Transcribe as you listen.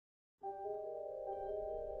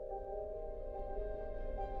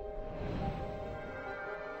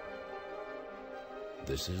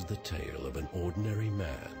This is the tale of an ordinary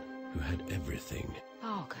man who had everything.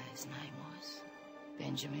 Barker, his name was.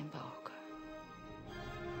 Benjamin Barker.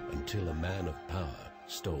 Until a man of power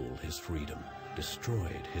stole his freedom,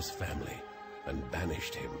 destroyed his family, and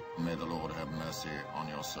banished him. May the Lord have mercy on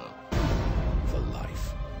your soul. For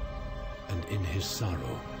life. And in his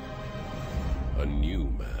sorrow, a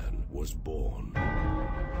new man was born.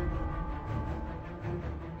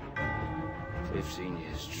 15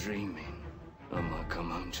 years dreaming I might come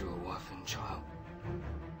home to a wife and child.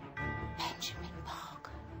 Benjamin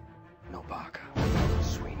Barker. Not Barker.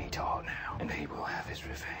 Sweeney Todd now. And he will have his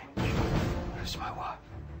revenge. Where's my wife?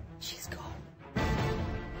 She's gone.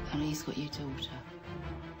 And he's got your daughter.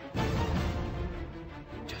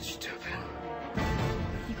 Judge Turpin.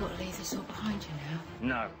 You've got to leave this all behind you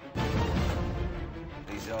now. No.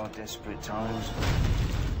 These are desperate times.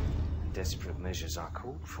 Desperate measures are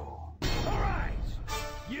called for. All right!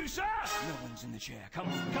 You, sir? No one's in the chair. Come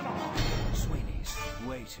on, come on. Sweeney's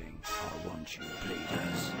waiting. I want you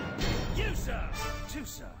bleeders. You, sir! Two,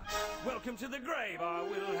 sir. Welcome to the grave. I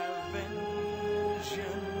will have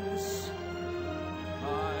vengeance.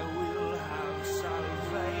 I will have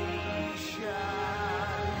salvation.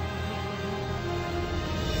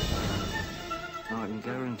 I can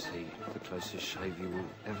guarantee the closest shave you will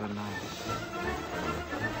ever know.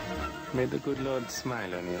 May the good Lord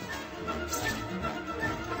smile on you.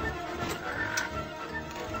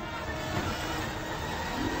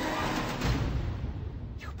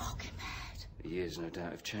 You're pocket mad. The years no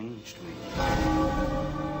doubt have changed me.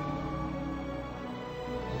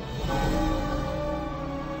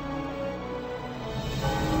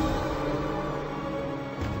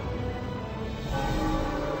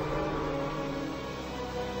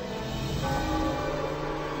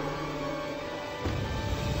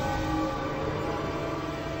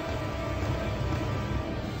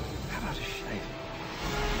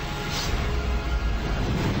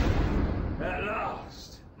 At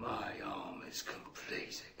last, my arm is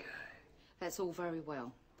complete again. That's all very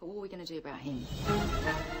well. But what are we going to do about him?